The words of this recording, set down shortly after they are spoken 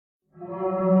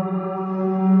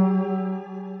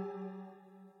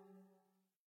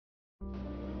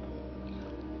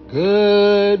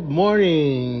Good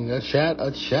morning. A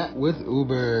chat with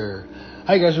Uber.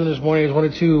 How you guys doing this morning? I just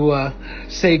wanted to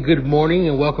say good morning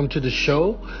and welcome to the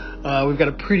show. We've got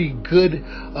a pretty good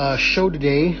show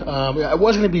today. It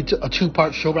was going to be a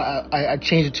two-part show, but I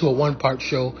changed it to a one-part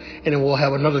show, and then we'll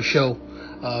have another show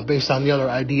based on the other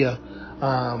idea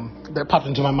that popped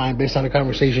into my mind based on the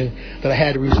conversation that I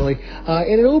had recently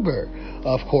in an Uber,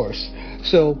 of course.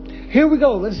 So here we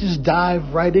go. Let's just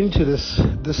dive right into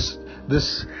this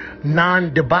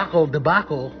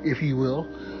non-debacle, if you will.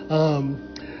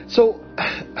 So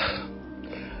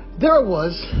there it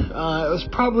was.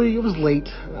 It was late.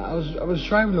 I was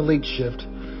driving the late shift,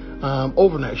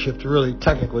 overnight shift, really,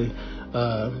 technically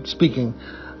speaking.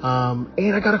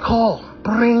 And I got a call.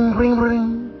 Ring, ring,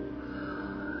 ring.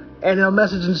 And a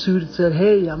message ensued that said,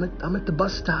 "Hey, I'm at the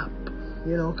bus stop.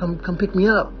 Come pick me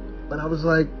up." And I was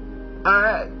like, "All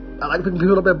right, I like picking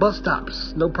people up at bus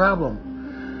stops. No problem."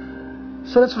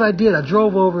 So that's what I did. I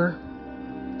drove over.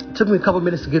 It took me a couple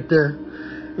minutes to get there.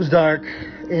 It was dark,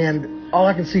 and all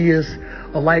I can see is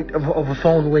a light of a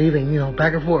phone waving,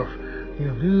 back and forth.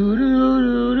 Doo, doo,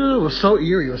 doo, doo. It was so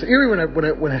eerie. It was eerie when I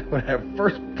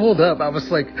first pulled up. I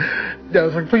was like,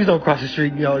 please don't cross the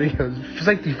street.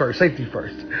 Safety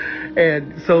first.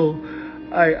 And so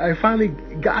I finally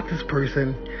got this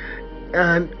person,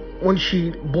 and when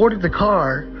she boarded the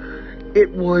car,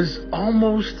 it was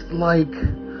almost like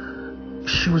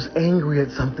she was angry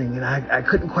at something, and I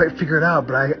couldn't quite figure it out,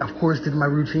 but I, of course, did my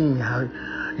routine,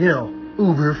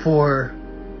 Uber for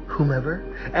whomever,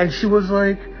 and she was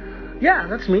like, "Yeah,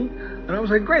 that's me," and I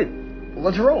was like, "Great,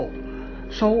 let's roll."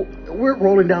 So we're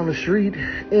rolling down the street,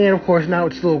 and of course, now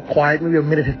it's a little quiet. Maybe a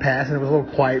minute had passed, and it was a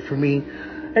little quiet for me,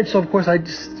 and so, of course, I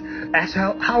just asked,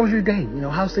 how was your day?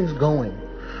 How's things going?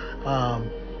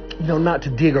 Not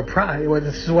to dig or pry,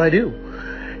 this is what I do.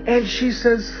 And she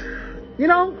says,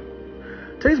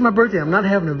 "Today's my birthday. I'm not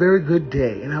having a very good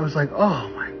day." And I was like, "Oh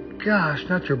my gosh,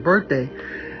 not your birthday."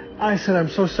 I said, "I'm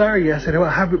so sorry." I said, "Well,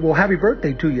 happy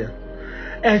birthday to you."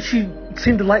 And she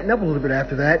seemed to lighten up a little bit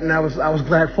after that, and I was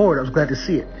glad for it. I was glad to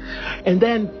see it. And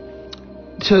then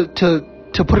to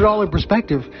put it all in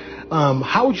perspective,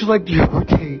 how would you like your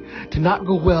birthday to not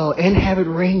go well and have it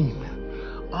rain?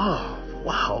 Oh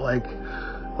wow, like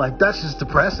that's just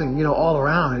depressing, all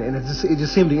around, and it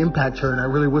just seemed to impact her, and I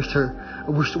really wished her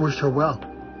well.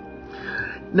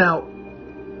 Now,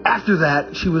 after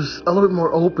that, she was a little bit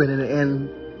more open,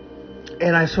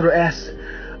 and I sort of asked,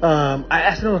 I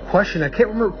asked another question. I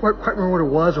can't quite remember what it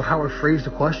was or how I phrased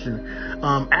the question.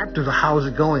 After the how's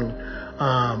it going,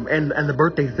 and the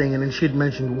birthday thing, and then she had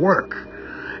mentioned work,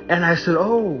 and I said,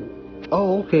 oh,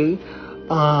 okay,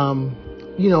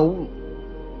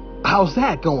 how's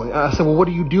that going? I said, well, what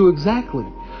do you do exactly?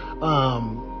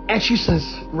 And she says,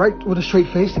 right with a straight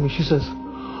face to me, she says,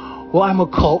 well, I'm a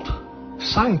cult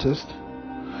scientist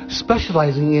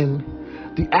specializing in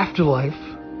the afterlife.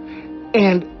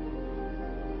 And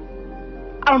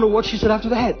I don't know what she said after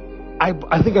that.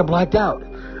 I think I blacked out.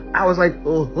 I was like,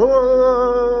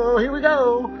 oh, here we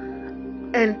go.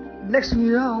 And next thing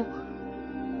you know,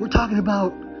 we're talking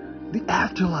about the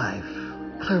afterlife,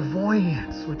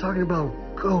 clairvoyance. We're talking about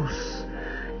ghosts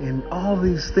and all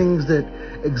these things that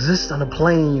exist on a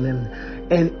plane.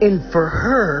 And for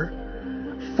her,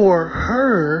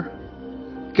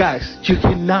 guys, you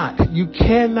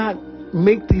cannot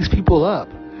make these people up.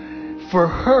 For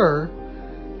her,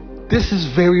 this is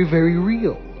very, very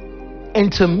real.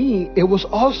 And to me, it was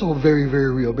also very,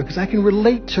 very real because I can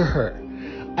relate to her.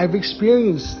 I've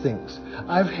experienced things.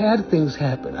 I've had things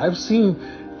happen. I've seen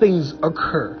things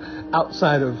occur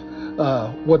outside of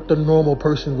what the normal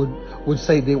person would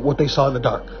say what they saw in the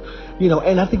dark.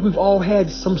 And I think we've all had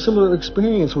some similar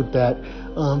experience with that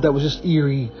that was just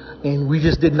eerie, and we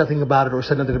just did nothing about it or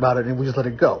said nothing about it, and we just let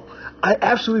it go. I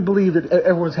absolutely believe that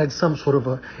everyone's had some sort of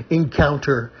a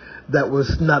encounter that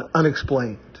was not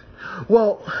unexplained.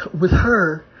 Well, with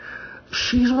her,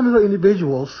 she's one of the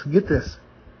individuals, get this,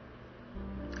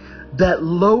 that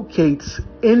locates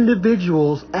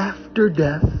individuals after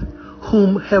death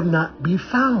whom have not been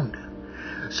found.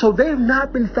 So they have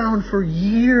not been found for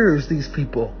years, these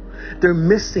people. They're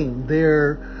missing,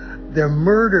 they're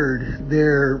murdered,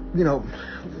 they're,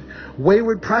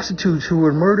 wayward prostitutes who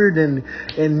were murdered and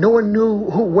no one knew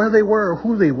where they were or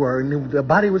who they were. And the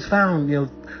body was found,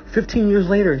 15 years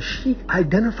later, and she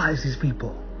identifies these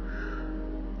people.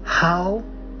 How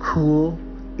cool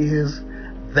is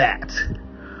that?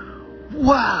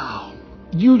 Wow.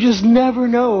 You just never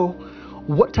know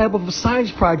what type of a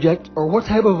science project or what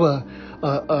type of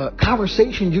a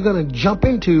conversation you're going to jump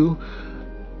into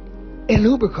in an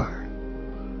Uber car.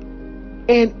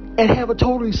 and have a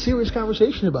totally serious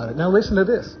conversation about it. Now listen to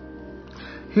this.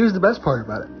 Here's the best part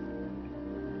about it.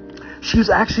 She's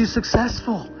actually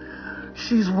successful.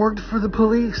 She's worked for the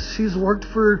police. She's worked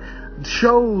for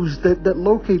shows that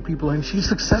locate people, and she's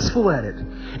successful at it.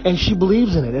 And she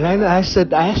believes in it. And I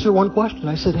asked her one question.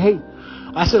 I said, hey,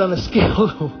 on a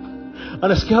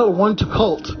scale of 1 to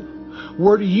cult,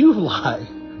 where do you lie?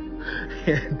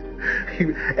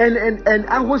 And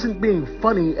I wasn't being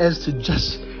funny as to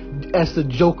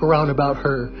joke around about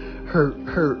her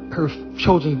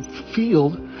chosen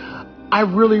field. I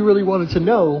really, really wanted to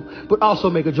know, but also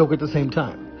make a joke at the same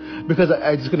time, because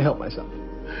I just couldn't help myself.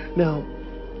 Now,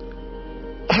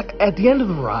 at the end of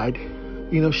the ride,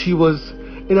 she was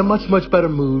in a much, much better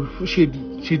mood. She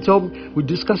told me, we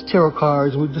discussed tarot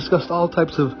cards, and we discussed all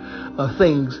types of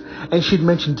things, and she'd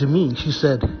mentioned to me, she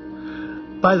said,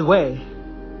 by the way,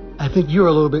 I think you're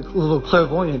a little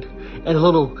clairvoyant, and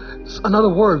another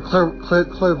word,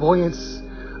 clairvoyance,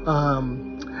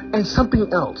 and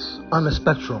something else on the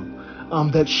spectrum,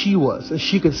 that she was, and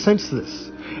she could sense this.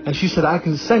 And she said, I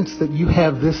can sense that you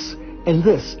have this and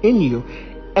this in you.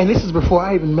 And this is before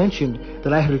I even mentioned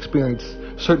that I had experienced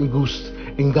certain ghosts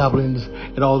and goblins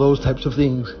and all those types of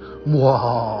things.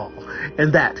 Wow.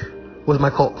 And that was my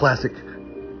cult classic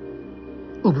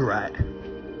Uber ride.